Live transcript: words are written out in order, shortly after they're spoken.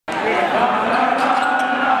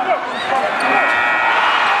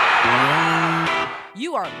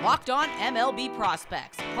Locked On MLB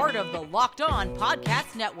Prospects, part of the Locked On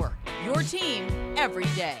Podcast Network, your team every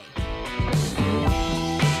day.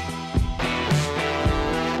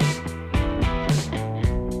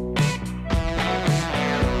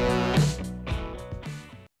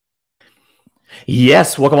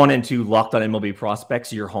 Yes, welcome on into Locked On MLB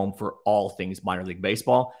Prospects, your home for all things minor league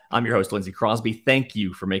baseball. I'm your host, Lindsay Crosby. Thank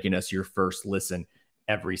you for making us your first listen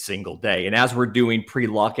every single day. And as we're doing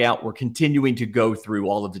pre-lockout, we're continuing to go through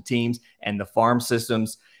all of the teams and the farm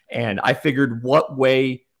systems. And I figured what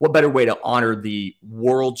better way to honor the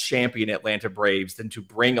world champion Atlanta Braves than to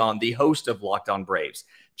bring on the host of Locked On Braves,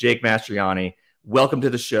 Jake Mastroianni. Welcome to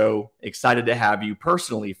the show. Excited to have you.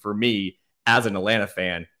 Personally, for me, as an Atlanta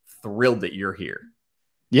fan, thrilled that you're here.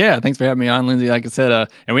 Yeah, thanks for having me on, Lindsay. Like I said,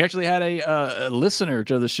 and we actually had a listener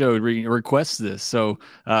to the show request this, so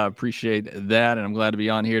appreciate that, and I'm glad to be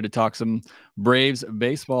on here to talk some Braves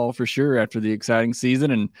baseball for sure after the exciting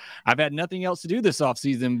season. And I've had nothing else to do this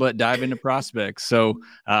offseason but dive into prospects, so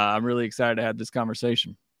I'm really excited to have this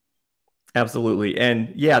conversation. Absolutely.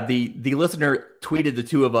 And yeah, the listener tweeted the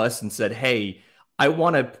two of us and said, hey, I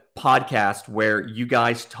want a podcast where you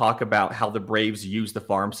guys talk about how the Braves use the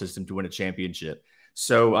farm system to win a championship.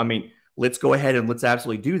 So, I mean, let's go ahead and let's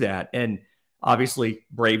absolutely do that. And obviously,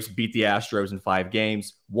 Braves beat the Astros in 5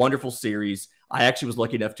 games. Wonderful series. I actually was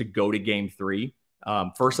lucky enough to go to Game 3.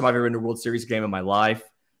 First time I've ever been to a World Series game in my life.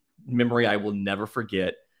 Memory I will never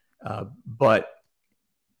forget. But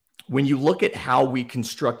when you look at how we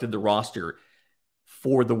constructed the roster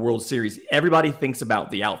for the World Series, everybody thinks about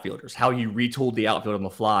the outfielders, how you retooled the outfield on the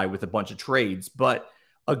fly with a bunch of trades. But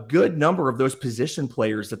a good number of those position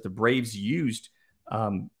players that the Braves used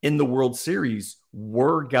in the World Series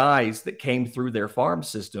were guys that came through their farm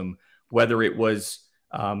system, whether it was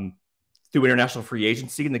through international free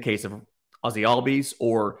agency in the case of Ozzie Albies,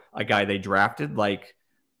 or a guy they drafted like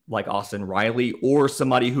Austin Riley, or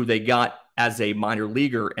somebody who they got as a minor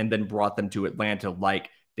leaguer and then brought them to Atlanta like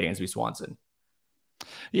Dansby Swanson.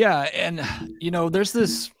 Yeah, and there's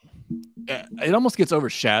this, it almost gets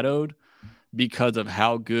overshadowed because of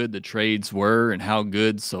how good the trades were and how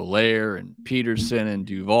good Soler and Peterson and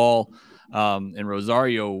Duvall and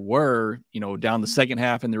Rosario were, down the second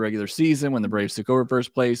half in the regular season when the Braves took over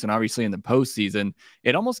first place, and obviously in the postseason.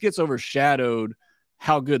 It almost gets overshadowed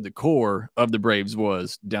how good the core of the Braves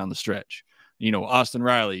was down the stretch. Austin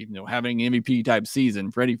Riley, having an MVP type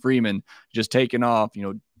season, Freddie Freeman just taking off,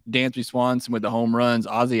 Dansby Swanson with the home runs,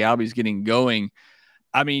 Ozzie Albies getting going.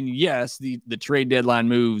 I mean, yes, the trade deadline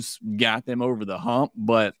moves got them over the hump,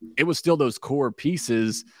 but it was still those core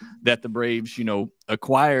pieces that the Braves,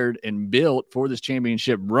 acquired and built for this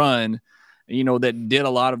championship run, that did a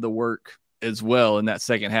lot of the work as well in that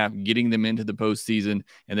second half, getting them into the postseason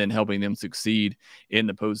and then helping them succeed in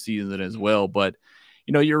the postseason as well. But,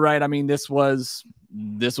 you're right. I mean, this was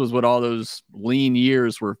what all those lean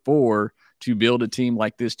years were for, to build a team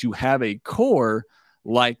like this, to have a core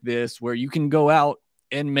like this where you can go out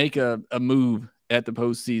and make a move at the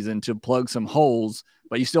postseason to plug some holes,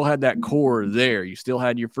 but you still had that core there. You still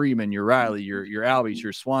had your Freeman, your Riley, your Albies,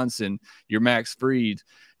 your Swanson, your Max Fried,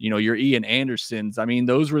 your Ian Andersons. I mean,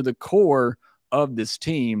 those were the core of this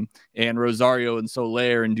team, and Rosario and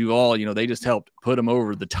Soler and Duvall, they just helped put them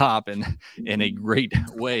over the top in a great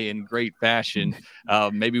way, in great fashion.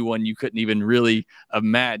 Maybe one you couldn't even really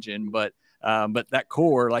imagine, but that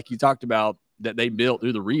core, like you talked about, that they built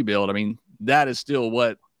through the rebuild, I mean, that is still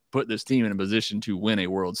what put this team in a position to win a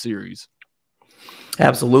World Series.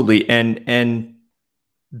 Absolutely. And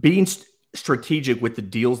being strategic with the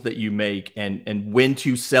deals that you make, and when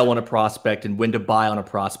to sell on a prospect and when to buy on a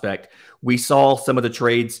prospect. We saw some of the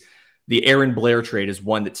trades. The Aaron Blair trade is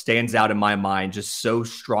one that stands out in my mind just so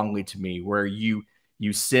strongly to me, where you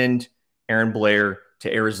send Aaron Blair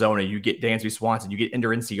to Arizona, you get Dansby Swanson, you get Ender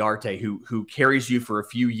Inciarte, who carries you for a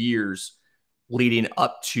few years leading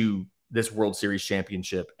up to this World Series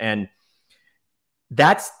championship. And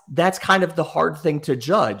that's kind of the hard thing to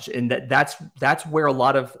judge. And that's where a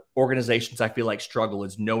lot of organizations, I feel like, struggle,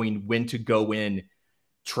 is knowing when to go in,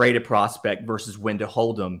 trade a prospect versus when to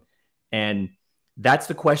hold them. And that's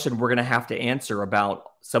the question we're going to have to answer about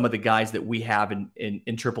some of the guys that we have in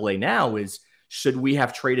AAA now is, should we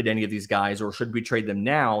have traded any of these guys, or should we trade them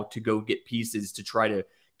now to go get pieces to try to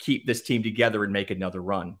keep this team together and make another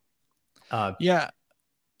run? Yeah.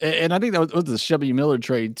 And I think that was the Chevy Miller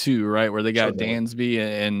trade too, right? Where they got Dansby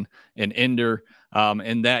and Ender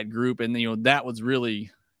in that group. And, that was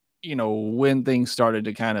really, when things started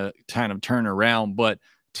to kind of turn around. But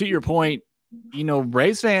to your point,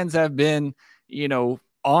 Braves fans have been,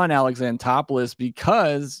 on Alex Anthopoulos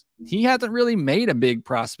because he hasn't really made a big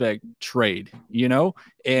prospect trade,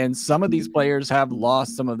 and some of these players have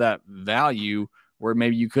lost some of that value where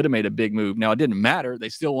maybe you could have made a big move. Now, it didn't matter. They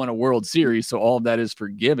still won a World Series, so all of that is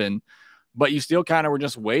forgiven, but you still kind of were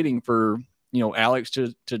just waiting for, Alex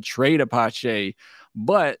to trade a Pache.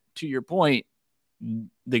 But to your point,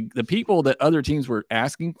 the people that other teams were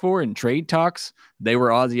asking for in trade talks, they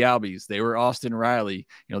were Ozzie Albies, they were Austin Riley,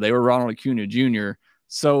 they were Ronald Acuna Jr.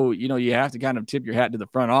 So, you have to kind of tip your hat to the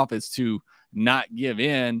front office to not give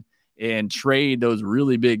in and trade those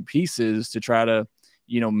really big pieces to try to,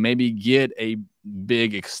 maybe get a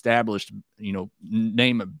big established,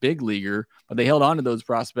 name a big leaguer, but they held on to those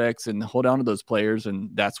prospects and hold on to those players. And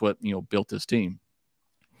that's what, built this team.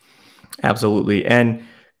 Absolutely. And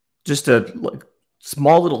just a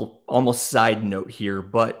small little almost side note here,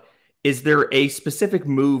 but is there a specific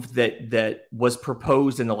move that was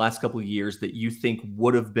proposed in the last couple of years that you think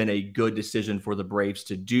would have been a good decision for the Braves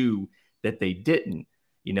to do that they didn't?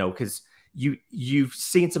 Because you've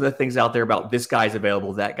seen some of the things out there about this guy's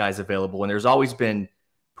available, that guy's available, and there's always been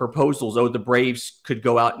proposals. Oh, the Braves could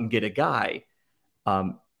go out and get a guy.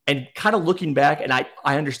 And kind of looking back, and I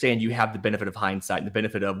understand you have the benefit of hindsight and the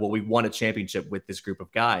benefit of, well, we won a championship with this group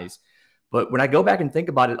of guys. But when I go back and think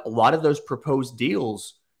about it, a lot of those proposed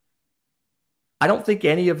deals, I don't think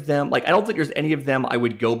any of them, I don't think there's any of them I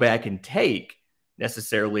would go back and take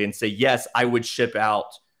necessarily and say, yes, I would ship out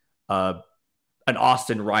an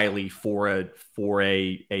Austin Riley for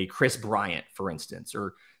a Chris Bryant, for instance,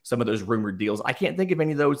 or some of those rumored deals. I can't think of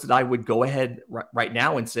any of those that I would go ahead right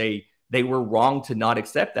now and say they were wrong to not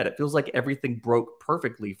accept that. It feels like everything broke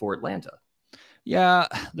perfectly for Atlanta. Yeah,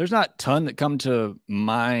 there's not a ton that come to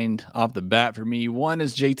mind off the bat for me. One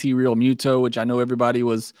is JT Real Muto, which I know everybody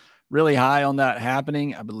was really high on that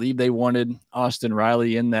happening. I believe they wanted Austin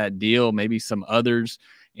Riley in that deal, maybe some others.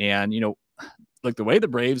 And, look, the way the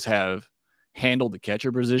Braves have handled the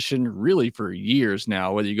catcher position really for years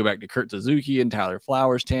now, whether you go back to Kurt Suzuki and Tyler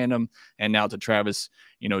Flowers tandem, and now to Travis,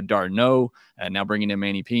 Darno, and now bringing in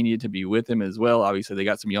Manny Pena to be with him as well. Obviously, they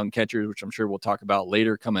got some young catchers, which I'm sure we'll talk about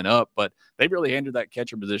later coming up, but they've really handled that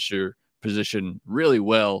catcher position really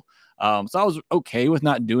well. So I was okay with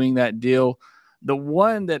not doing that deal. The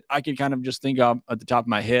one that I could kind of just think of at the top of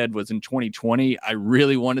my head was in 2020. I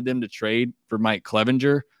really wanted them to trade for Mike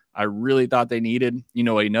Clevenger. I really thought they needed,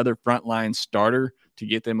 another frontline starter to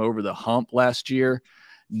get them over the hump last year.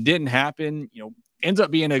 Didn't happen, ends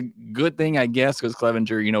up being a good thing, I guess, because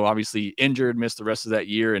Clevenger, obviously injured, missed the rest of that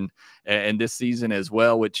year and this season as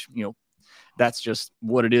well, which, that's just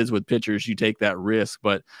what it is with pitchers. You take that risk.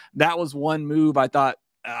 But that was one move I thought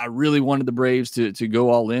I really wanted the Braves to go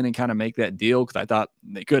all in and kind of make that deal, because I thought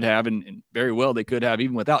they could have, and very well they could have,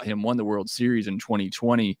 even without him, won the World Series in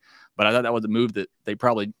 2020. But I thought that was a move that they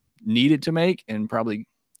probably needed to make and probably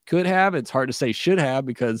could have. It's hard to say should have,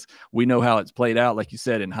 because we know how it's played out, like you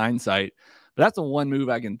said, in hindsight. But that's the one move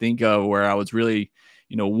I can think of where I was really,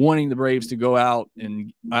 wanting the Braves to go out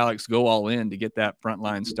and Alex go all in to get that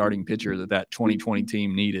frontline starting pitcher that 2020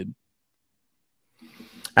 team needed.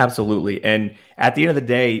 Absolutely. And at the end of the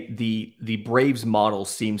day, the Braves model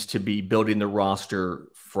seems to be building the roster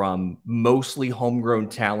from mostly homegrown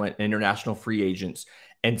talent and international free agents,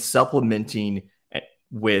 and supplementing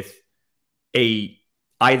with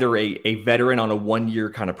either a veteran on a 1-year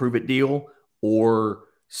kind of prove it deal, or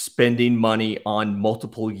spending money on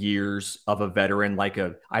multiple years of a veteran,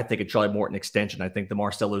 I think a Charlie Morton extension. I think the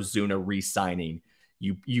Marcell Ozuna re-signing.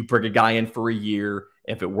 You bring a guy in for a year.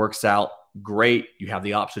 If it works out, great. You have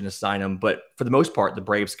the option to sign him. But for the most part, the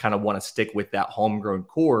Braves kind of want to stick with that homegrown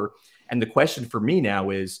core. And the question for me now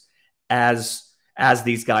is, as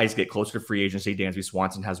these guys get closer to free agency, Dansby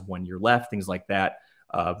Swanson has 1 year left, things like that.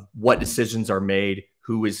 What decisions are made,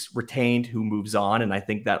 who is retained, who moves on. And I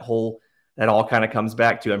think that all kind of comes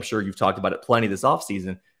back to, I'm sure you've talked about it plenty this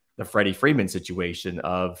offseason, the Freddie Freeman situation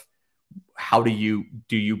of how do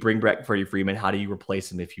you bring back Freddie Freeman? How do you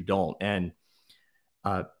replace him if you don't? And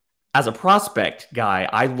as a prospect guy,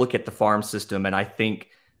 I look at the farm system and I think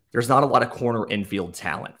there's not a lot of corner infield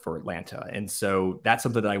talent for Atlanta. And so that's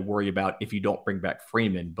something that I worry about if you don't bring back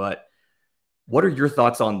Freeman. But what are your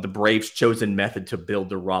thoughts on the Braves' chosen method to build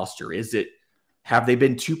the roster? Have they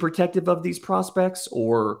been too protective of these prospects,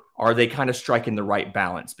 or are they kind of striking the right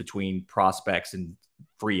balance between prospects and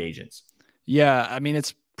free agents? Yeah, I mean,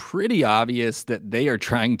 it's pretty obvious that they are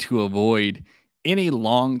trying to avoid any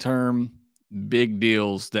long-term big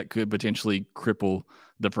deals that could potentially cripple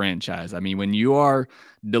the franchise. I mean, when you are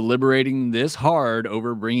deliberating this hard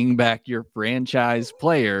over bringing back your franchise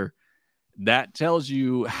player, that tells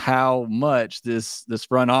you how much this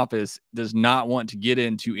front office does not want to get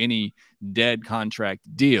into any dead contract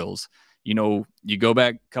deals. You go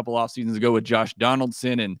back a couple off seasons ago with Josh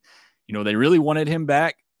Donaldson, and they really wanted him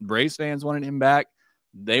back. Braves fans wanted him back.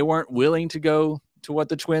 They weren't willing to go to what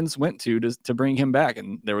the Twins went to bring him back.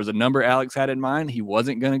 And there was a number Alex had in mind. He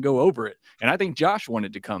wasn't going to go over it. And I think Josh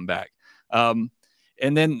wanted to come back. And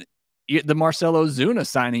then the Marcell Ozuna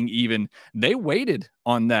signing, even, they waited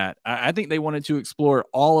on that. I think they wanted to explore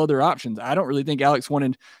all other options. I don't really think Alex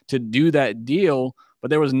wanted to do that deal, but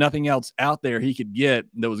there was nothing else out there he could get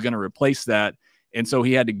that was going to replace that. And so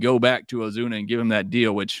he had to go back to Ozuna and give him that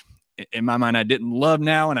deal, which in my mind I didn't love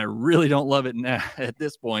now, and I really don't love it now at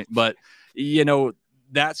this point. But,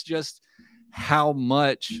 that's just how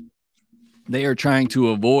much they are trying to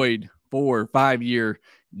avoid 4 or 5 year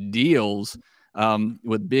deals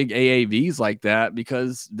with big AAVs like that,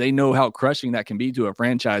 because they know how crushing that can be to a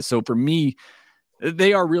franchise. So for me,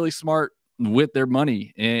 they are really smart with their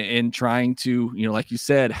money and trying to, like you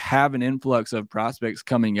said, have an influx of prospects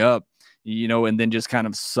coming up, and then just kind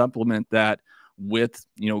of supplement that with,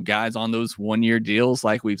 guys on those 1 year deals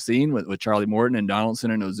like we've seen with Charlie Morton and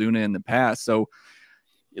Donaldson and Ozuna in the past. So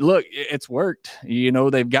look, it's worked.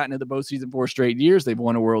 They've gotten to the postseason 4 straight years. They've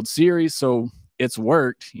won a World Series. So it's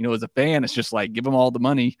worked. As a fan, it's just like, give them all the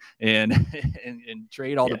money and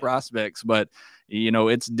trade all the prospects. But,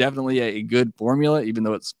 it's definitely a good formula, even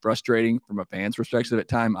though it's frustrating from a fan's perspective at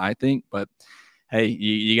time, I think. But hey,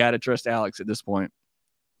 you got to trust Alex at this point.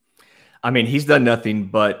 I mean, he's done nothing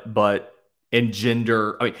but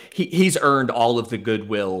engender. I mean, he's earned all of the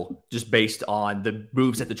goodwill just based on the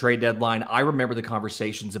moves at the trade deadline. I remember the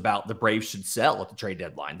conversations about the Braves should sell at the trade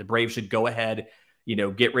deadline. The Braves should go ahead,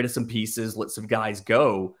 get rid of some pieces, let some guys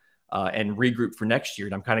go, and regroup for next year.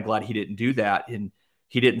 And I'm kind of glad he didn't do that. And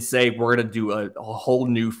he didn't say, we're going to do a whole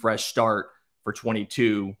new fresh start for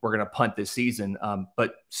 22. We're going to punt this season.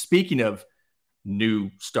 But speaking of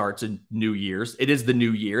new starts and new years, it is the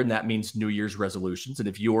new year, and that means New Year's resolutions. And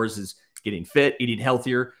if yours is getting fit, eating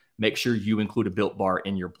healthier, make sure you include a Built Bar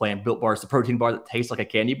in your plan. Built Bar is the protein bar that tastes like a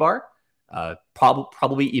candy bar,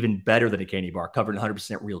 probably even better than a candy bar, covered in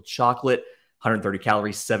 100% real chocolate, 130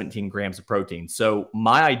 calories, 17 grams of protein. So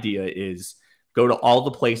my idea is go to all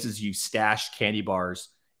the places you stash candy bars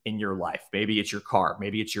in your life. Maybe it's your car,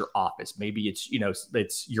 maybe it's your office, maybe it's,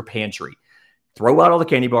 it's your pantry. Throw out all the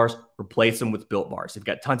candy bars, replace them with Built Bars. They've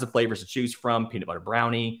got tons of flavors to choose from. Peanut butter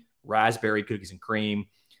brownie, raspberry, cookies and cream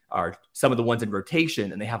are some of the ones in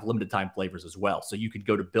rotation, and they have limited time flavors as well. So you could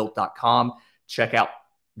go to built.com, check out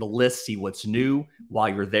the list, see what's new. While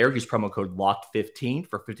you're there, use promo code LOCKED15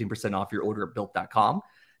 for 15% off your order at built.com.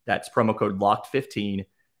 That's promo code LOCKED15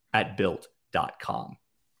 at built.com.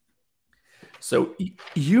 So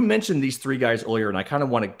you mentioned these 3 guys earlier, and I kind of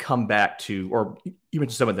want to come back to, or you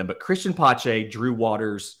mentioned some of them, but Cristian Pache, Drew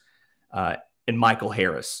Waters, and Michael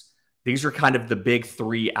Harris. These are kind of the big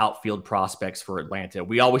 3 outfield prospects for Atlanta.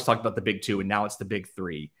 We always talked about the big 2, and now it's the big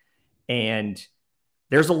 3. And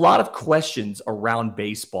there's a lot of questions around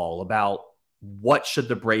baseball about what should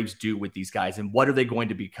the Braves do with these guys and what are they going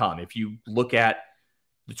to become. If you look at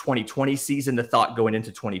the 2020 season, the thought going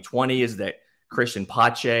into 2020 is that Cristian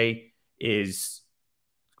Pache is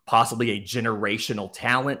possibly a generational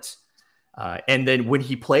talent. And then when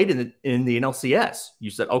he played in the NLCS, you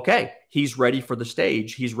said, okay, he's ready for the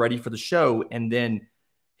stage. He's ready for the show. And then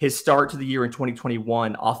his start to the year in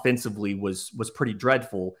 2021 offensively was pretty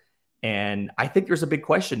dreadful. And I think there's a big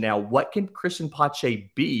question now. What can Cristian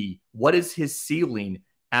Pache be? What is his ceiling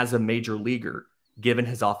as a major leaguer, given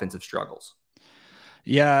his offensive struggles?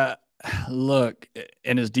 Yeah, look,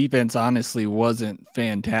 and his defense honestly wasn't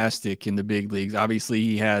fantastic in the big leagues. Obviously,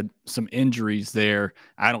 he had some injuries there.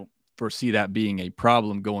 I don't foresee that being a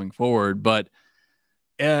problem going forward, but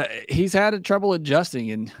he's had trouble adjusting.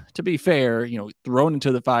 And to be fair, thrown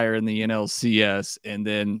into the fire in the NLCS, and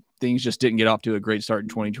then things just didn't get off to a great start in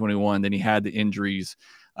 2021. Then he had the injuries.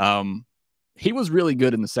 He was really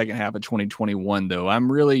good in the second half of 2021, though.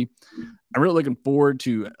 I'm really looking forward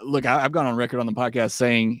to look. I've gone on record on the podcast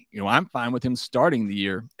saying, I'm fine with him starting the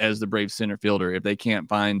year as the Braves center fielder if they can't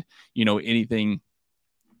find, anything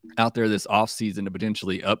out there this offseason to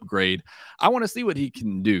potentially upgrade. I want to see what he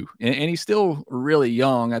can do. And he's still really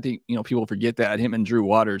young. I think, people forget that him and Drew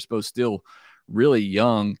Waters both still really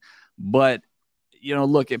young. But,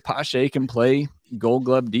 look, if Pache can play Gold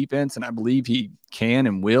Glove defense, and I believe he can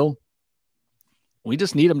and will, we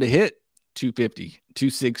just need him to hit 250,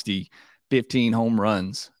 260, 15 home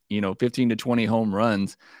runs, 15 to 20 home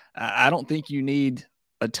runs. I don't think you need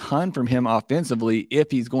a ton from him offensively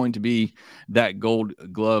if he's going to be that Gold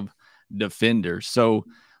Glove defender. So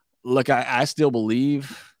look, I still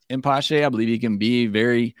believe in Pache. I believe he can be a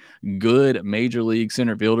very good major league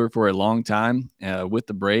center fielder for a long time with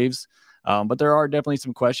the Braves. But there are definitely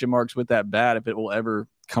some question marks with that bat if it will ever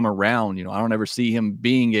come around. I don't ever see him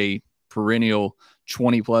being a perennial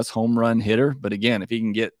 20-plus home run hitter. But again, if he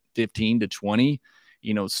can get 15 to 20,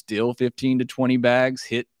 still 15 to 20 bags,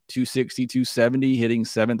 hit 260, 270, hitting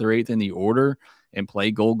 7th or 8th in the order, and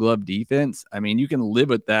play Gold Glove defense, I mean, you can live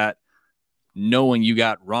with that knowing you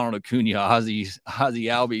got Ronald Acuna, Ozzy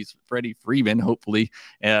Albies, Freddie Freeman, hopefully,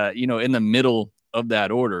 in the middle of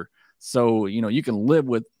that order. So, you can live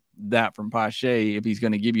with that from Pache if he's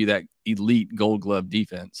going to give you that elite Gold Glove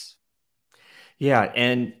defense. Yeah,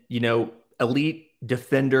 and, elite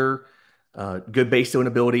defender, good base stealing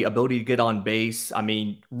ability to get on base. I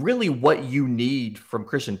mean, really what you need from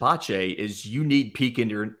Cristian Pache is you need peak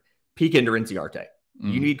Ender Inciarte.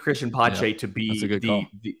 You need Cristian Pache to be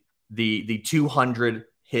the 200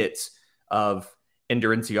 hits of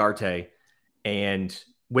Ender Inciarte. And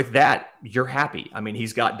with that, you're happy. I mean,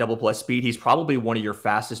 he's got double plus speed. He's probably one of your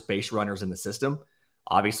fastest base runners in the system.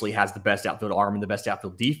 Obviously has the best outfield arm and the best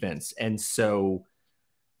outfield defense. And so,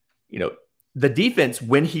 the defense,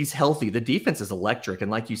 when he's healthy, the defense is electric. And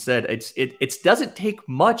like you said, it doesn't take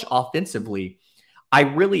much offensively.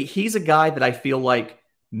 He's a guy that I feel like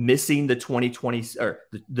missing the 2020 or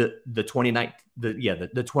the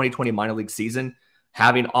 2020 minor league season,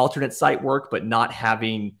 having alternate site work, but not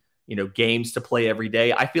having, games to play every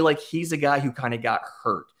day. I feel like he's a guy who kind of got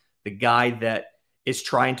hurt. The guy that is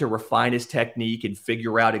trying to refine his technique and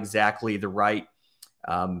figure out exactly the right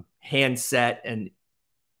hand set and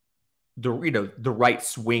the right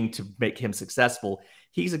swing to make him successful.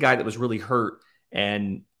 He's a guy that was really hurt.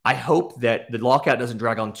 And I hope that the lockout doesn't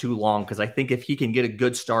drag on too long, because I think if he can get a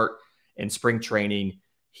good start in spring training,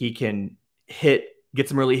 he can get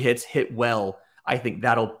some early hits, hit well. I think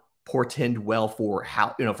that'll portend well for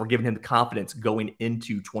for giving him the confidence going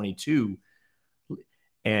into 22.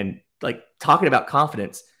 And like talking about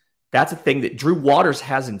confidence, that's a thing that Drew Waters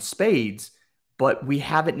has in spades, but we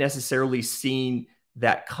haven't necessarily seen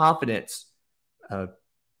that confidence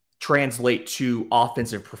translate to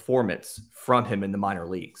offensive performance from him in the minor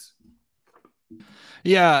leagues.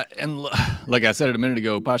 Yeah, and like I said it a minute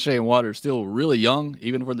ago, Pache and Waters still really young,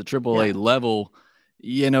 even for the AAA level.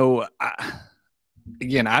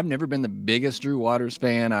 I've never been the biggest Drew Waters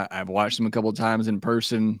fan. I've watched him a couple of times in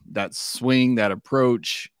person. That swing, that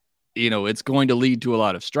approach, it's going to lead to a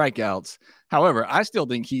lot of strikeouts. However, I still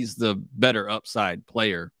think he's the better upside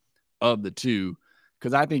player of the two,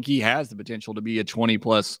 because I think he has the potential to be a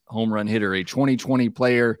 20-plus home run hitter, a 2020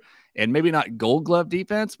 player, and maybe not Gold Glove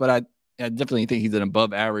defense, but I definitely think he's an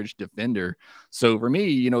above-average defender. So for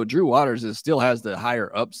me, Drew Waters still has the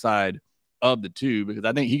higher upside of the two, because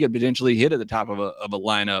I think he could potentially hit at the top of a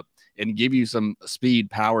lineup and give you some speed,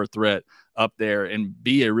 power threat up there and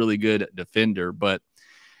be a really good defender. But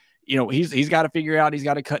he's got to figure out, he's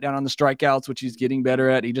got to cut down on the strikeouts, which he's getting better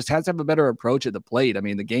at. He just has to have a better approach at the plate. I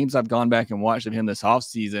mean, the games I've gone back and watched of him this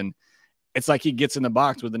offseason, it's like he gets in the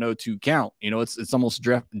box with an 0-2 count. It's almost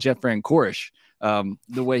Jeff Francoeur-ish,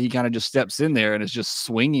 the way he kind of just steps in there and is just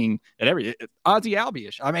swinging at Ozzy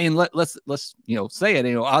Albies-ish. I mean, let's say it.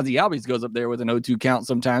 Ozzy Albies goes up there with an 0-2 count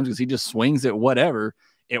sometimes because he just swings at whatever.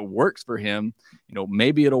 It works for him.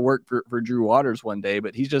 Maybe it'll work for Drew Waters one day,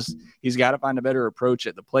 but he's got to find a better approach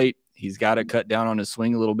at the plate. He's got to cut down on his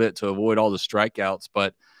swing a little bit to avoid all the strikeouts,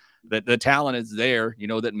 but the talent is there,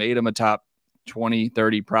 that made him a top 20,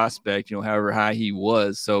 30 prospect, however high he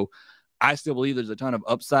was. So I still believe there's a ton of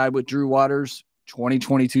upside with Drew Waters.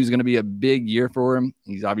 2022 is going to be a big year for him.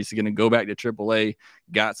 He's obviously going to go back to AAA,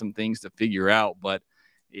 got some things to figure out, but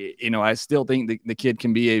I still think the kid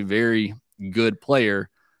can be a very good player.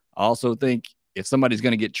 I also think if somebody's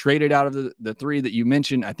going to get traded out of the three that you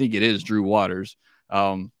mentioned, I think it is Drew Waters.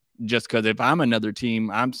 Just because if I'm another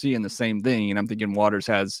team, I'm seeing the same thing, and I'm thinking Waters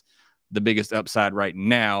has the biggest upside right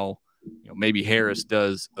now. Maybe Harris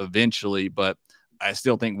does eventually, but I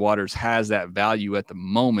still think Waters has that value at the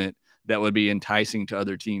moment that would be enticing to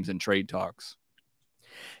other teams in trade talks.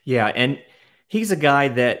 Yeah, and he's a guy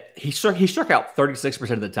that he struck out 36%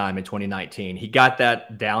 of the time in 2019. He got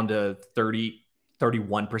that down to 31%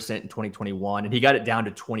 in 2021, and he got it down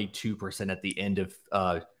to 22% at the end of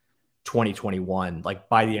 2021, like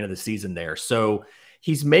by the end of the season there. So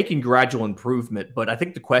he's making gradual improvement, but I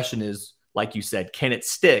think the question is, like you said, can it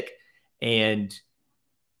stick? And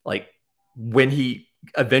like when he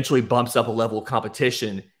eventually bumps up a level of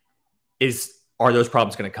competition, are those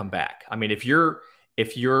problems going to come back? I mean, if you're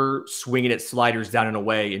if you're swinging at sliders down and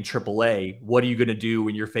away in AAA, what are you going to do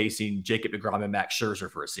when you're facing Jacob deGrom and Max Scherzer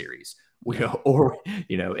for a series? Or,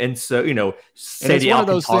 and so, and it's one of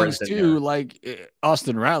those things too, like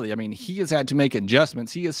Austin Riley. I mean, he has had to make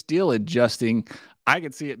adjustments. He is still adjusting. I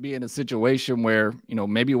could see it being a situation where,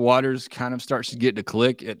 maybe Waters kind of starts to get to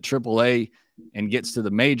click at AAA and gets to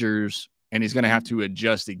the majors, and he's going to have to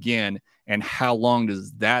adjust again. And how long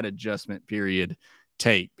does that adjustment period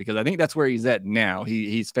take? Because I think that's where he's at now.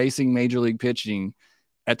 He's facing major league pitching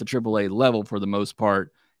at the AAA level for the most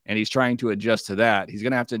part, and he's trying to adjust to that. He's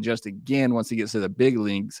going to have to adjust again once he gets to the big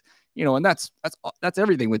leagues, and that's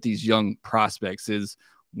everything with these young prospects is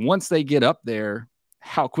once they get up there,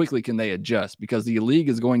 how quickly can they adjust? Because the league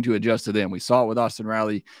is going to adjust to them. We saw it with Austin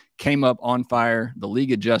Riley, came up on fire, the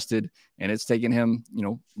league adjusted, and it's taken him,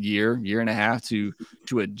 year and a half to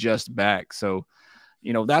adjust back. So,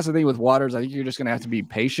 that's the thing with Waters. I think you're just going to have to be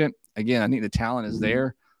patient. Again, I think the talent is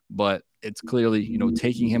there, but it's clearly,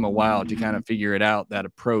 taking him a while to kind of figure it out, that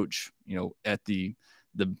approach, at the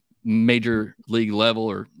major league level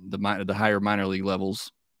or the higher minor league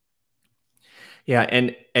levels. Yeah,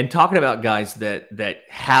 and talking about guys that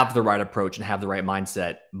have the right approach and have the right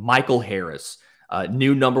mindset, Michael Harris,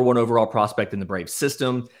 new #1 overall prospect in the Braves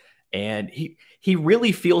system, and he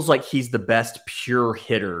really feels like he's the best pure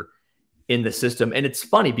hitter in the system. And it's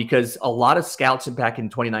funny because a lot of scouts back in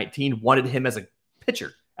 2019 wanted him as a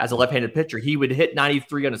pitcher, as a left-handed pitcher. He would hit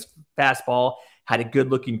 93 on his fastball, had a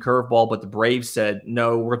good-looking curveball, but the Braves said,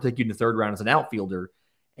 no, we're going to take you in the 3rd round as an outfielder.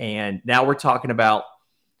 And now we're talking about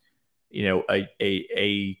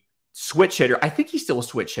a switch hitter. I think he's still a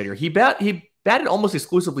switch hitter. He batted almost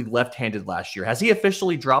exclusively left-handed last year. Has he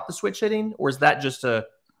officially dropped the switch hitting, or is that just a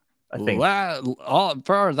thing? As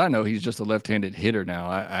far as I know, he's just a left-handed hitter now.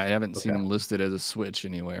 I haven't seen him listed as a switch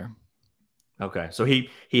anywhere. Okay, so he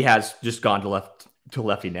has just gone to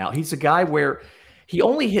lefty now. He's a guy where he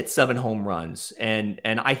only hit 7 home runs, and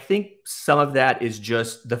I think some of that is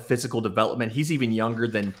just the physical development. He's even younger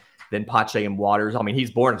than Pache and Waters. I mean,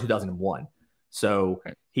 he's born in 2001. So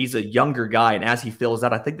he's a younger guy. And as he fills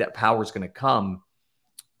out, I think that power is going to come.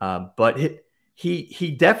 But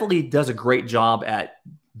he definitely does a great job at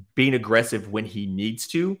being aggressive when he needs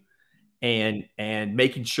to and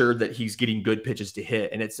making sure that he's getting good pitches to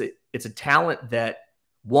hit. And it's a talent that,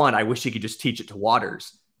 one, I wish he could just teach it to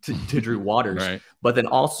Waters, to Drew Waters. Right. But then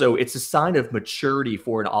also it's a sign of maturity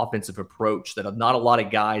for an offensive approach that not a lot of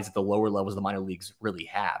guys at the lower levels of the minor leagues really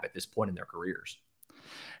have at this point in their careers.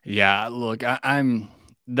 Yeah, look,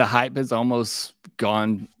 the hype has almost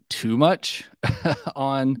gone too much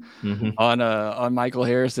on Michael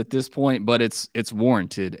Harris at this point, but it's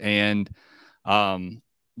warranted. And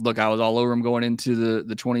look, I was all over him going into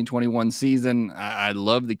the 2021 season. I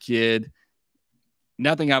love the kid.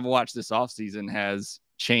 Nothing I've watched this offseason has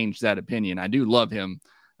changed that opinion. I do love him,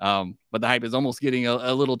 but the hype is almost getting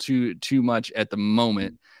a little too much at the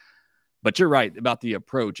moment. But you're right about the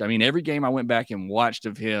approach. I mean, every game I went back and watched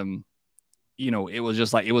of him, it was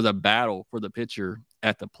just like it was a battle for the pitcher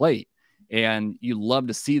at the plate. And you love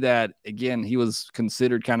to see that. Again, he was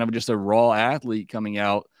considered kind of just a raw athlete coming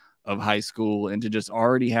out of high school, and to just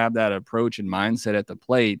already have that approach and mindset at the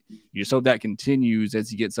plate, you just hope that continues as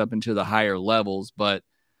he gets up into the higher levels. But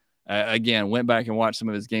again, went back and watched some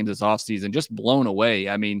of his games this offseason, just blown away.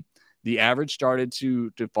 I mean, the average started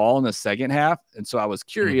to fall in the second half. And so I was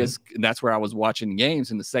curious, and that's where I was watching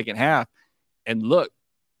games in the second half. And look,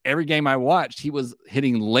 every game I watched, he was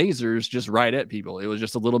hitting lasers just right at people. It was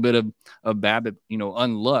just a little bit of bad,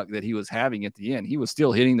 unluck that he was having at the end. He was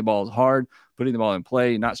still hitting the balls hard, putting the ball in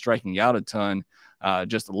play, not striking out a ton.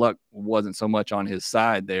 Just the luck wasn't so much on his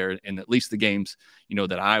side there, in at least the games,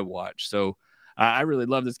 that I watched. So I really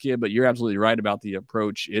love this kid, but you're absolutely right about the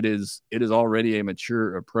approach. It is already a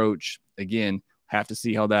mature approach. Again, have to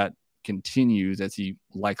see how that continues as he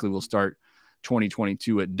likely will start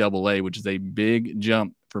 2022 at AA, which is a big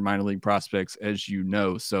jump for minor league prospects, as you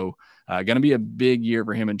know. So going to be a big year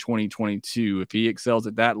for him in 2022. If he excels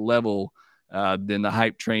at that level, then the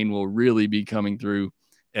hype train will really be coming through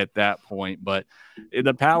at that point. But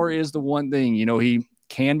the power is the one thing. He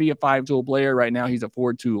can be a 5-tool player. Right now he's a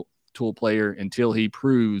 4-tool player until he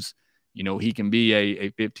proves, he can be a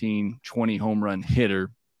 15, 20 home run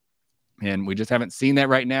hitter. And we just haven't seen that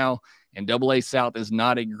right now. And AA South is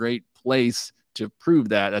not a great place to prove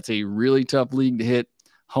that. That's a really tough league to hit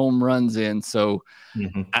home runs in. So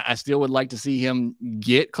I still would like to see him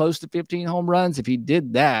get close to 15 home runs. If he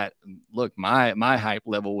did that, look, my hype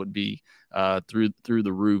level would be through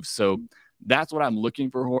the roof. So that's what I'm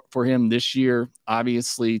looking for him this year,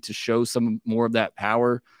 obviously, to show some more of that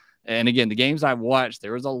power. And again, the games I've watched,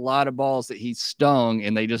 there was a lot of balls that he stung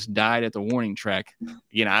and they just died at the warning track.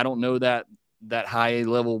 Again, I don't know that high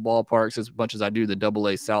level ballparks as much as I do the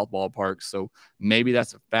AA South ballparks. So maybe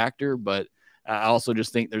that's a factor, but I also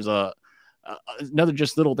just think there's another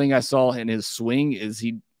just little thing I saw in his swing is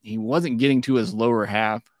he wasn't getting to his lower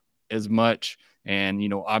half as much. And,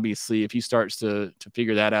 obviously if he starts to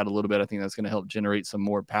figure that out a little bit, I think that's going to help generate some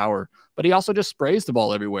more power, but he also just sprays the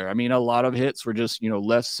ball everywhere. I mean, a lot of hits were just,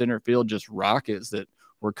 left center field, just rockets that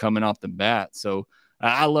were coming off the bat. So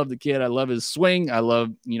I love the kid. I love his swing. I love,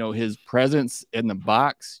 his presence in the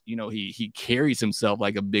box. He carries himself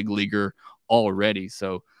like a big leaguer already.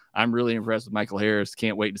 So I'm really impressed with Michael Harris.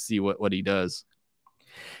 Can't wait to see what he does.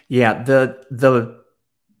 Yeah. The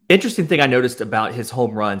interesting thing I noticed about his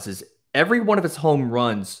home runs is every one of his home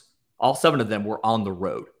runs, all 7 of them were on the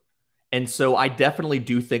road. And so I definitely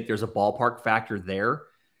do think there's a ballpark factor there,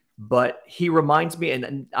 but he reminds me,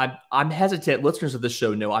 and I'm hesitant, listeners of this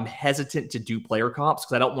show know I'm hesitant to do player comps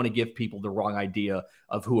because I don't want to give people the wrong idea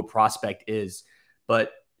of who a prospect is,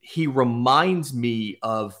 but he reminds me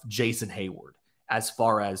of Jason Hayward as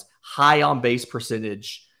far as high on base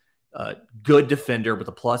percentage, good defender with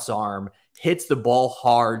a plus arm, hits the ball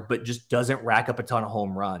hard, but just doesn't rack up a ton of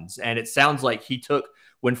home runs. And it sounds like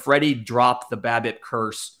when Freddie dropped the BABIP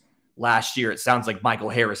curse last year, it sounds like Michael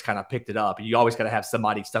Harris kind of picked it up. You always got to have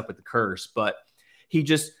somebody stuck with the curse, but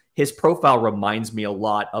his profile reminds me a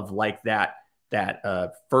lot of like that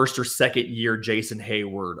first or second year Jason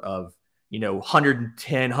Hayward of,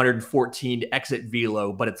 110, 114 exit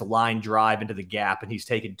velo, but it's a line drive into the gap and he's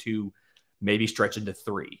taken 2, maybe stretching to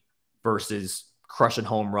 3 versus crushing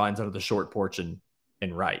home runs under the short porch and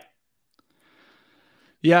right.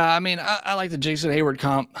 Yeah, I mean, I like the Jason Hayward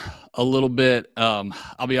comp a little bit.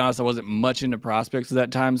 I'll be honest, I wasn't much into prospects at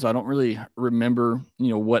that time, so I don't really remember,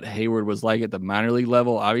 what Hayward was like at the minor league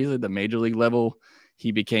level. Obviously, at the major league level,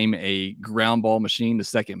 he became a ground ball machine to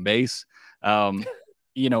second base. I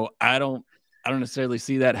don't necessarily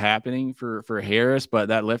see that happening for Harris, but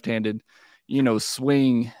that left-handed,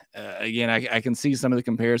 swing, again, I can see some of the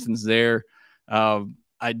comparisons there.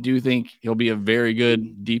 I do think he'll be a very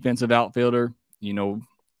good defensive outfielder.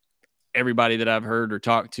 Everybody that I've heard or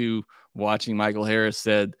talked to watching Michael Harris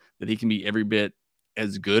said that he can be every bit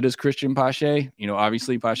as good as Cristian Pache.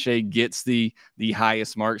 Obviously Pache gets the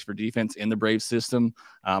highest marks for defense in the Braves system.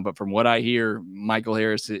 But from what I hear, Michael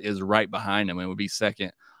Harris is right behind him and would be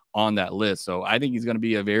second on that list. So I think he's going to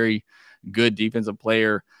be a very good defensive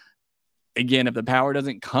player. Again, if the power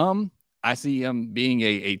doesn't come, I see him being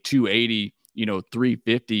a 280,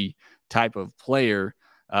 350 type of player,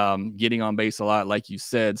 getting on base a lot, like you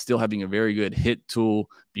said, still having a very good hit tool,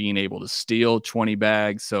 being able to steal 20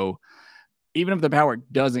 bags. So even if the power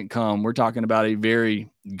doesn't come, we're talking about a very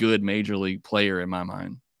good major league player in my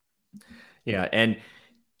mind. Yeah. And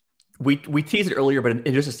we teased it earlier, but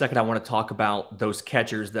in just a second, I want to talk about those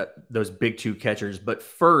catchers, those big 2 catchers. But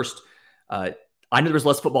first, I know there's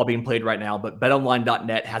less football being played right now, but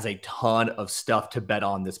betonline.net has a ton of stuff to bet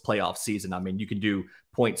on this playoff season. I mean, you can do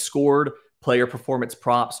points scored, player performance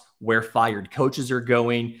props, where fired coaches are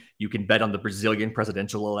going. You can bet on the Brazilian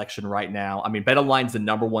presidential election right now. I mean, BetOnline's the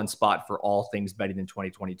 #1 spot for all things betting in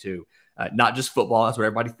 2022. Not just football, that's what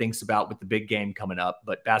everybody thinks about with the big game coming up,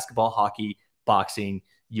 but basketball, hockey, boxing,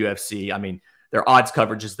 UFC. I mean, their odds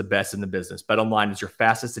coverage is the best in the business. BetOnline is your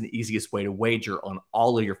fastest and easiest way to wager on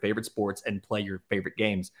all of your favorite sports and play your favorite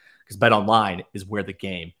games, because BetOnline is where the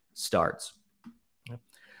game starts.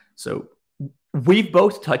 So we've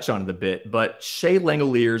both touched on it a bit, but Shea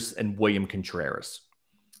Langeliers and William Contreras,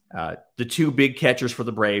 the 2 big catchers for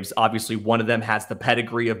the Braves. Obviously, one of them has the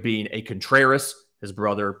pedigree of being a Contreras. His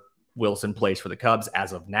brother Wilson plays for the Cubs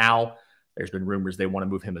as of now. There's been rumors they want to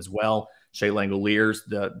move him as well. Shea Langeliers,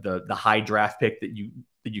 the high draft pick that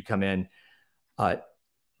you come in.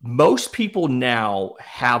 Most people now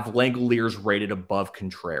have Langeliers rated above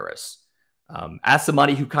Contreras. As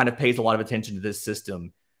somebody who kind of pays a lot of attention to this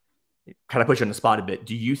system, it kind of puts you on the spot a bit.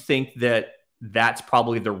 Do you think that that's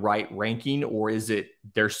probably the right ranking, or is it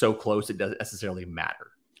they're so close it doesn't necessarily matter?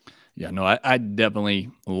 Yeah, no, I definitely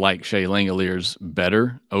like Shea Langeliers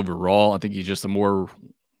better overall. I think he's just a more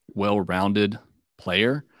well-rounded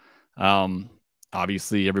player.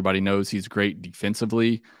 Obviously, everybody knows he's great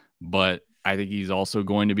defensively, but I think he's also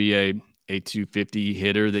going to be a 250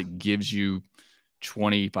 hitter that gives you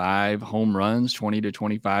 25 home runs, 20 to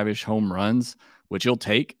 25-ish home runs, which you'll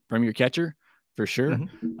take from your catcher for sure.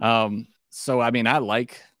 Mm-hmm. So, I mean, I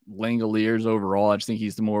like Langeliers overall. I just think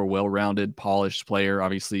he's the more well-rounded, polished player.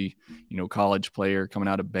 Obviously, college player coming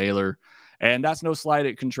out of Baylor. And that's no slight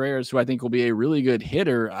at Contreras, who I think will be a really good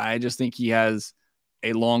hitter. I just think he has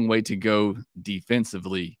a long way to go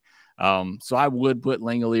defensively. So I would put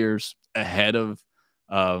Langeliers ahead of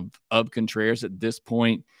Contreras at this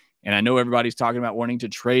point. And I know everybody's talking about wanting to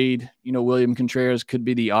trade. William Contreras could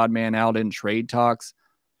be the odd man out in trade talks.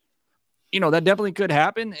 That definitely could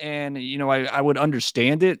happen. And, I would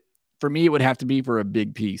understand it. For me, it would have to be for a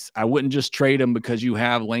big piece. I wouldn't just trade him because you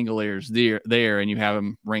have Langeliers there and you have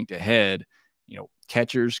him ranked ahead.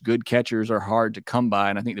 Good catchers are hard to come by.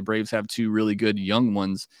 And I think the Braves have two really good young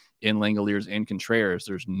ones in Langeliers and Contreras.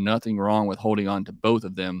 There's nothing wrong with holding on to both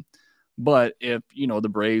of them. But if, the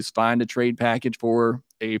Braves find a trade package for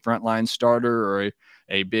a frontline starter or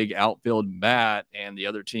a big outfield bat and the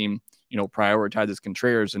other team, prioritizes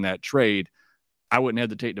Contreras in that trade, I wouldn't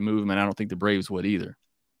hesitate to move him, and I don't think the Braves would either.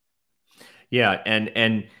 Yeah,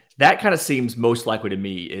 and that kind of seems most likely to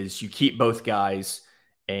me is you keep both guys,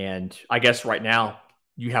 and I guess right now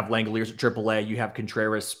you have Langeliers at AAA, you have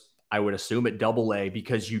Contreras, I would assume, at AA,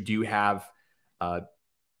 because you do have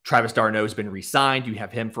Travis d'Arnaud has been re-signed. You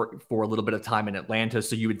have him for a little bit of time in Atlanta,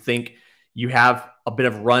 so you would think you have a bit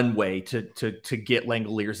of runway to get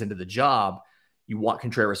Langeliers into the job. You want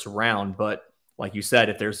Contreras around, but like you said,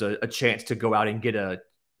 if there's a chance to go out and get a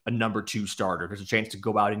number 2 starter, there's a chance to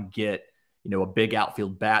go out and get a big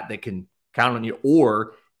outfield bat that can count on you,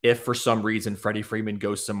 or if for some reason Freddie Freeman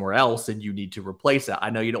goes somewhere else and you need to replace it. I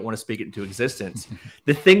know you don't want to speak it into existence.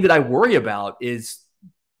 The thing that I worry about is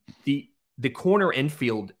the corner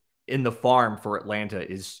infield in the farm for Atlanta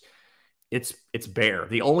is it's bare.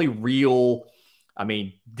 The only real,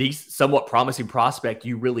 somewhat promising prospect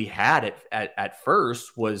you really had at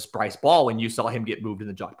first was Bryce Ball, and you saw him get moved in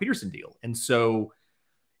the Jock Peterson deal. And so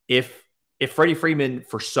if Freddie Freeman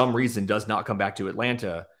for some reason does not come back to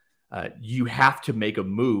Atlanta, you have to make a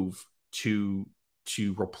move to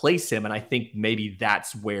replace him. And I think maybe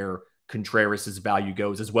that's where Contreras' value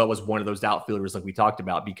goes, as well as one of those outfielders like we talked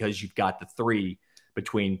about, because you've got the 3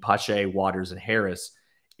 between Pache, Waters, and Harris.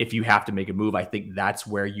 If you have to make a move, I think that's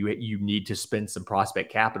where you need to spend some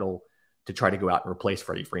prospect capital to try to go out and replace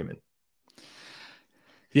Freddie Freeman.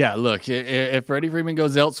 Yeah, look, if Freddie Freeman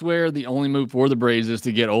goes elsewhere, the only move for the Braves is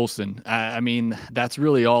to get Olsen. That's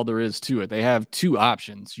really all there is to it. They have 2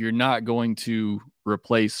 options. You're not going to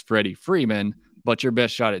replace Freddie Freeman, but your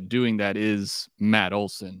best shot at doing that is Matt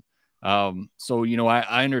Olsen. So,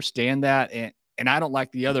 I understand that. And I don't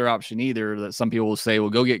like the other option either, that some people will say, well,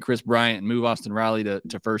 go get Chris Bryant and move Austin Riley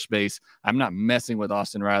to first base. I'm not messing with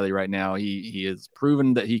Austin Riley right now. He has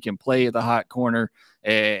proven that he can play at the hot corner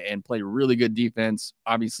and play really good defense.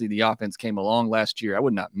 Obviously, the offense came along last year. I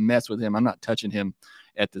would not mess with him. I'm not touching him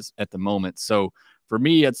at the moment. So for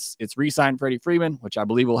me, it's re-sign Freddie Freeman, which I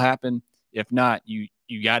believe will happen. If not, you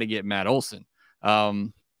got to get Matt Olsen.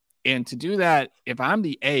 And to do that, if I'm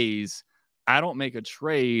the A's, I don't make a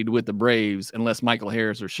trade with the Braves unless Michael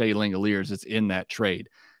Harris or Shea Langeliers is in that trade,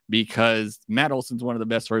 because Matt Olson's one of the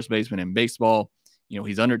best first basemen in baseball.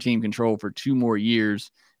 He's under team control for 2 more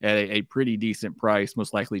years at a pretty decent price,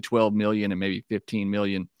 most likely $12 million and maybe $15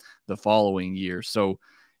 million the following year. So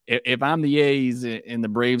if I'm the A's and the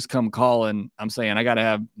Braves come calling, I'm saying I got to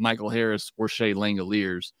have Michael Harris or Shea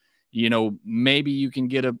Langeliers. Maybe you can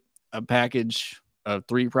get a package of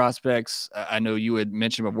 3 prospects. I know you had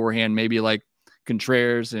mentioned beforehand, maybe like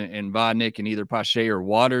Contreras and Vodnik and either Pache or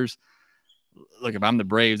Waters. Look, if I'm the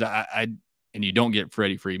Braves, and you don't get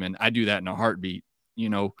Freddie Freeman, I do that in a heartbeat,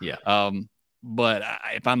 Yeah. But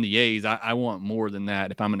if I'm the A's, I want more than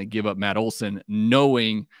that. If I'm going to give up Matt Olsen,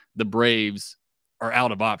 knowing the Braves are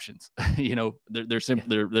out of options,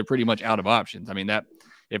 they're pretty much out of options. That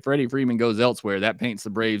if Freddie Freeman goes elsewhere, that paints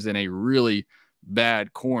the Braves in a really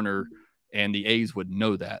bad corner, and the A's would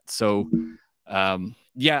know that. So,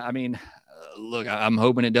 look, I'm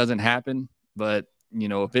hoping it doesn't happen, but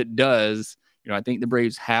if it does, I think the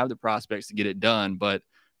Braves have the prospects to get it done. But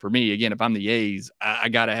for me, again, if I'm the A's, I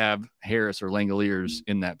got to have Harris or Langeliers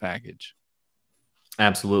in that package.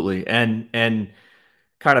 Absolutely. And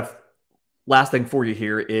kind of last thing for you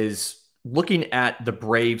here is looking at the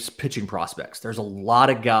Braves pitching prospects. There's a lot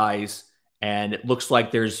of guys, and it looks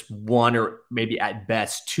like there's 1 or maybe at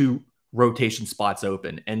best 2 rotation spots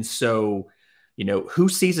open. And so, who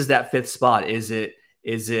seizes that 5th spot? Is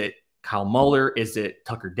it Kyle Muller? Is it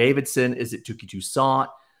Tucker Davidson? Is it Touki Toussaint?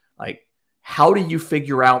 Like, how do you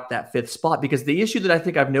figure out that 5th spot? Because the issue that I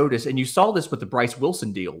think I've noticed, and you saw this with the Bryce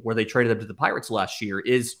Wilson deal where they traded him to the Pirates last year,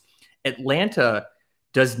 is Atlanta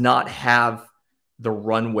does not have the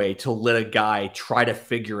runway to let a guy try to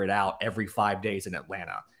figure it out every 5 days in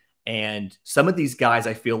Atlanta. And some of these guys,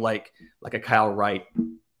 I feel like a Kyle Wright,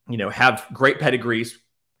 have great pedigrees,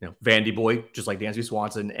 Vandy Boy, just like Dansby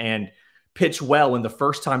Swanson, and pitch well. And the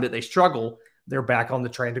first time that they struggle, they're back on the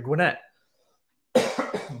train to Gwinnett.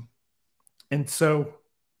 And so,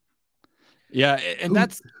 yeah, and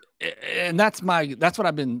that's what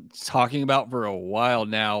I've been talking about for a while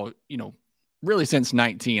now, really since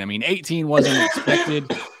 19. I mean, 18 wasn't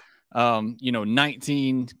expected.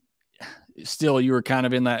 19 still, you were kind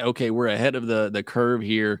of in that, okay, we're ahead of the curve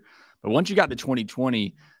here. But once you got to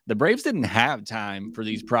 2020, the Braves didn't have time for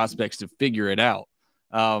these prospects to figure it out.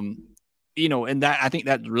 And that, I think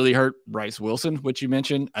that really hurt Bryce Wilson, which you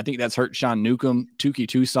mentioned. I think that's hurt Sean Newcomb, Touki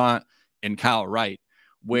Toussaint, and Kyle Wright,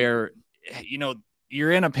 where,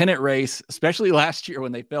 you're in a pennant race, especially last year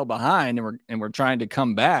when they fell behind and were trying to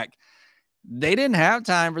come back. They didn't have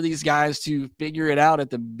time for these guys to figure it out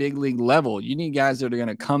at the big league level. You need guys that are going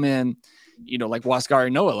to come in, like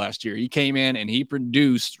Huascar Ynoa last year. He came in and he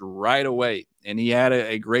produced right away, and he had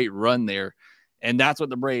a great run there. And that's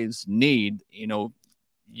what the Braves need.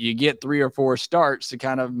 You get 3 or 4 starts to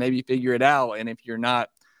kind of maybe figure it out. And if you're not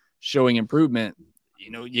showing improvement,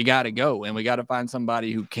 you got to go, and we got to find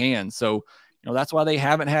somebody who can. So, that's why they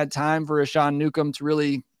haven't had time for a Sean Newcomb to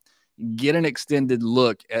really get an extended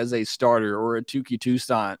look as a starter, or a Touki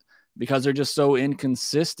Toussaint, because they're just so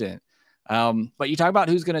inconsistent. But you talk about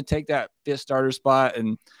who's going to take that 5th starter spot,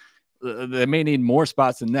 and they may need more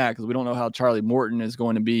spots than that, because we don't know how Charlie Morton is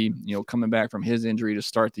going to be, coming back from his injury to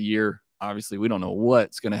start the year. Obviously, we don't know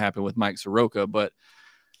what's going to happen with Mike Soroka, but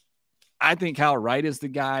I think Kyle Wright is the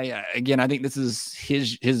guy. Again, I think this is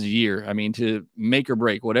his year. I mean, to make or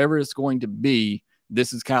break, whatever it's going to be,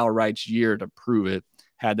 this is Kyle Wright's year to prove it.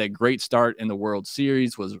 Had that great start in the World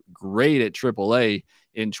Series, was great at AAA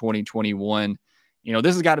in 2021.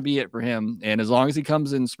 This has got to be it for him. And as long as he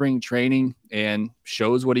comes in spring training and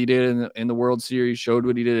shows what he did in the World Series, showed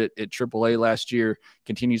what he did at AAA last year,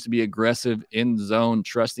 continues to be aggressive in zone,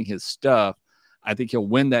 trusting his stuff, I think he'll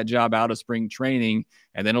win that job out of spring training,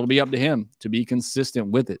 and then it'll be up to him to be consistent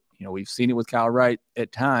with it. We've seen it with Kyle Wright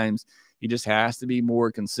at times. He just has to be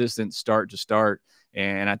more consistent start to start,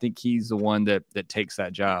 and I think he's the one that takes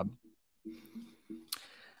that job.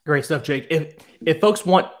 Great stuff, Jake. If folks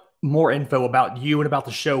want more info about you and about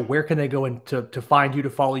the show, where can they go to find you, to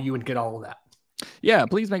follow you, and get all of that? Yeah,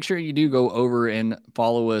 please make sure you do go over and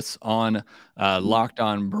follow us on Locked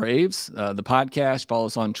On Braves, the podcast. Follow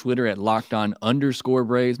us on Twitter at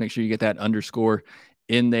 @LockedOn_Braves. Make sure you get that underscore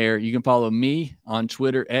in there. You can follow me on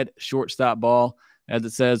Twitter at ShortstopBall, as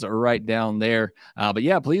it says right down there. But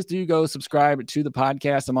yeah, please do go subscribe to the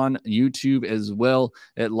podcast. I'm on YouTube as well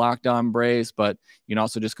at Locked On Braves, but you can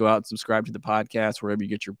also just go out and subscribe to the podcast wherever you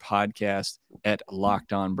get your podcast at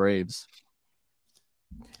Locked On Braves.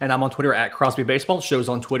 And I'm on Twitter at Crosby Baseball. The show's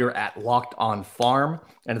on Twitter at Locked On Farm.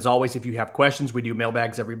 And as always, if you have questions, we do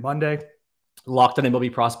mailbags every Monday. Locked on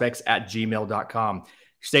MLB Prospects at gmail.com.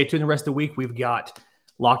 Stay tuned the rest of the week. We've got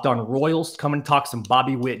Locked On Royals coming to talk some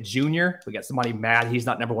Bobby Witt Jr. We got somebody mad he's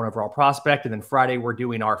not #1 overall prospect. And then Friday, we're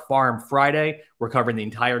doing our Farm Friday. We're covering the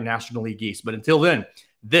entire National League East. But until then,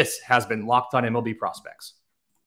 this has been Locked on MLB Prospects.